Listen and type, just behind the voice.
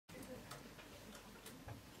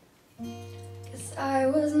'Cause I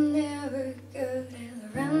was never good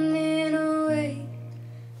at running away.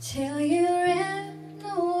 Till you ran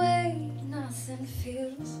away, nothing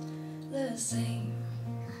feels the same.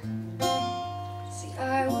 See,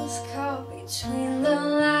 I was caught between the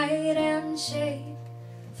light and shade.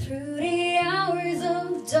 Through the hours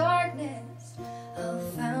of darkness, I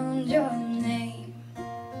found your name.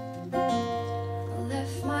 I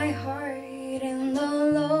left my heart in the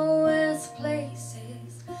lowest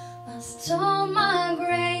places, lost all my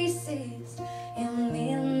graces in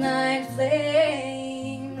midnight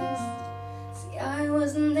flames. See, I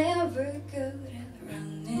was never good at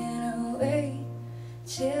running away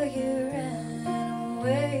till you ran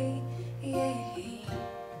away.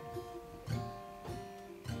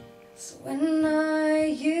 So when are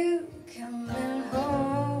you coming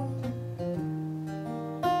home?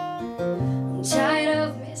 I'm tired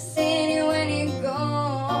of missing you when you're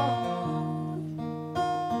gone.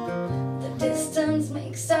 The distance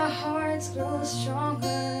makes our hearts grow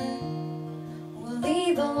stronger. We'll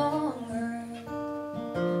leave longer,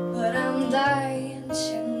 but I'm dying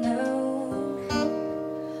to know.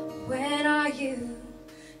 When are you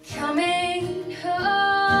coming home?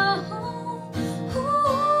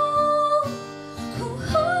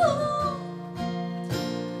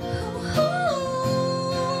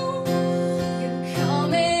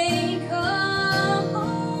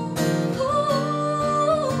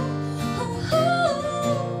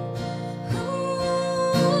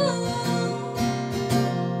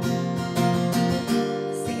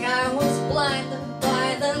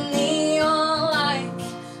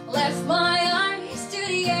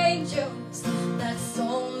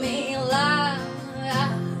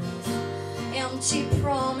 Empty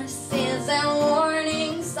promises and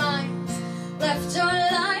warning signs left your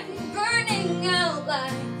life burning out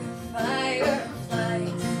like a firefly.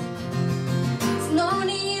 There's no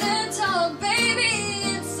need to talk, baby,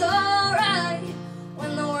 it's alright.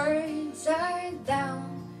 When the words are down,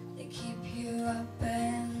 they keep you up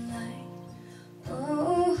at night.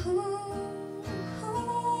 Oh,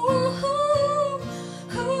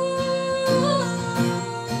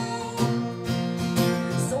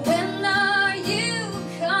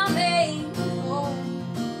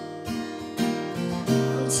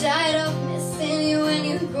 tired of missing you when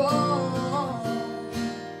you're gone.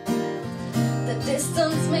 The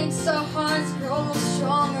distance makes our hearts grow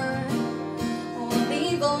stronger. We'll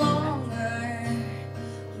leave longer,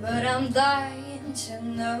 but I'm dying to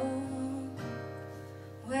know.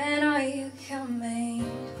 When are you coming?